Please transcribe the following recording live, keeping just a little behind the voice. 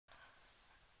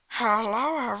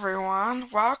Hello everyone,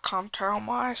 welcome to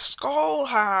my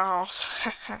schoolhouse.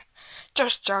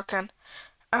 Just joking.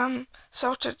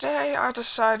 So today I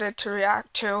decided to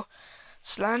react to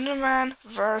Slenderman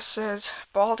versus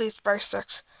Baldi's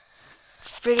Basics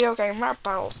video game rap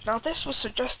battles. Now this was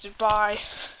suggested by,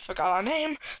 forgot her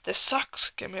name, this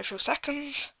sucks, give me a few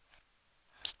seconds.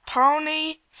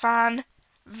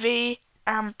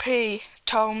 ponyfanpmv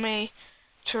told me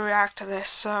to react to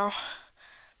this, so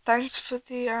thanks for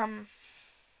the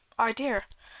idea. Let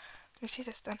me see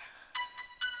this then.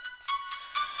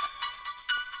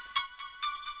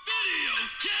 Video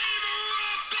game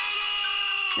rap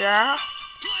battle! Yeah?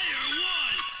 Player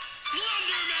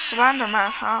 1,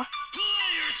 Slenderman, huh?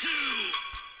 Player 2,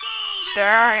 Baldi!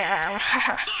 There I am.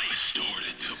 I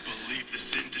started to believe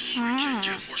this industry can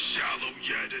get more shallow,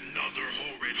 yet another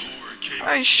horrid horror came.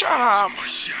 Hey, shut up. My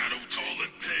shadow, tall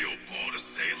and pale, bought a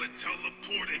assailant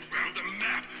teleporting round the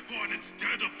map. But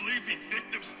instead of leaving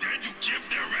victims dead, you give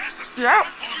their ass a slap.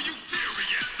 Yep. Are you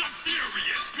serious? I'm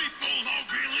furious. People are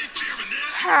really fearing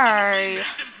this. Hey.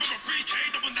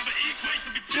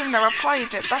 You've never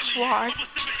played it, that's why.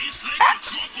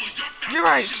 You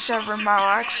ain't severing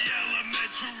my legs.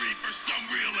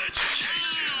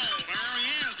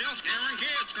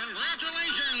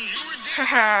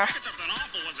 Haha.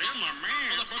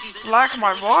 Like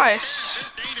my voice.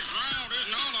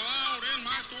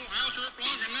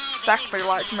 Exactly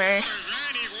like me.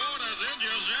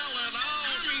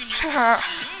 Haha.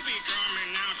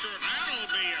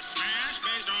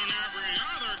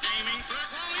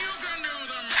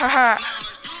 Haha.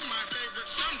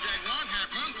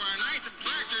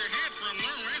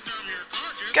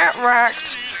 Get wrecked.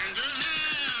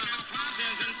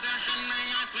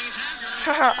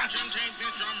 Haha.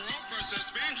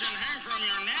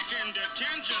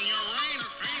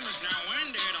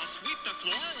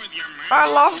 I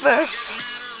love this.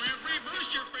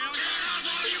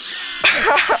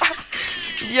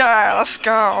 Yeah, let's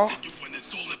go.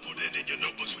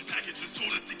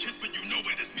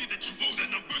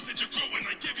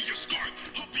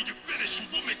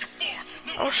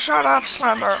 Oh, shut up,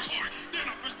 Slender.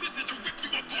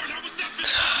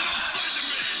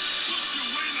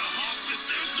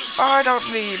 I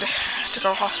don't need to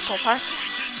go hospital, thanks.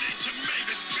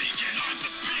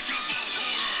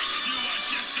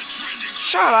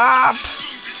 Shut up!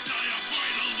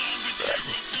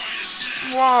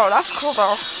 Whoa, that's cool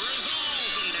though.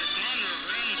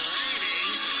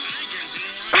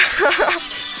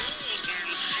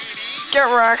 Get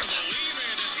wrecked.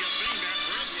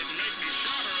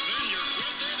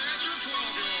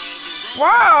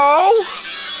 Wow!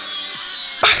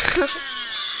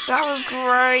 That was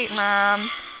great, man.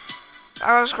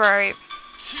 That was great.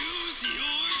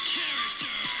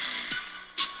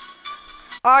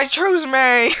 I choose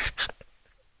me!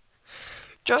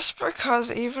 Just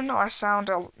because even though I sound,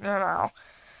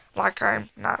 like I'm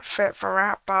not fit for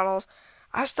rap battles,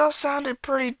 I still sounded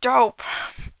pretty dope.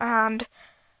 And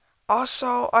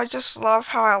also, I just love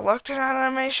how I looked in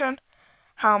animation.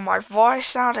 How my voice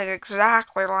sounded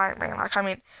exactly like me. Like, I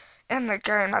mean, in the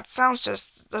game, that sounds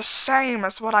just the same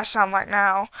as what I sound like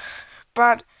now.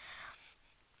 But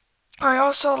I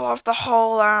also love the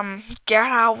whole, get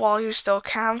out while you still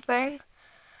can thing.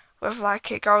 With, like,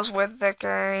 it goes with the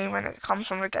game and it comes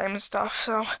from the game and stuff.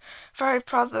 So, very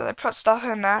proud that they put stuff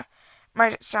in there.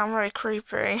 Made it sound very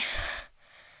creepy.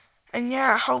 And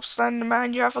yeah, I hope,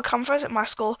 Slenderman, you ever come visit my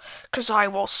school, 'cause I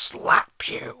will slap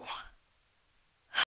you.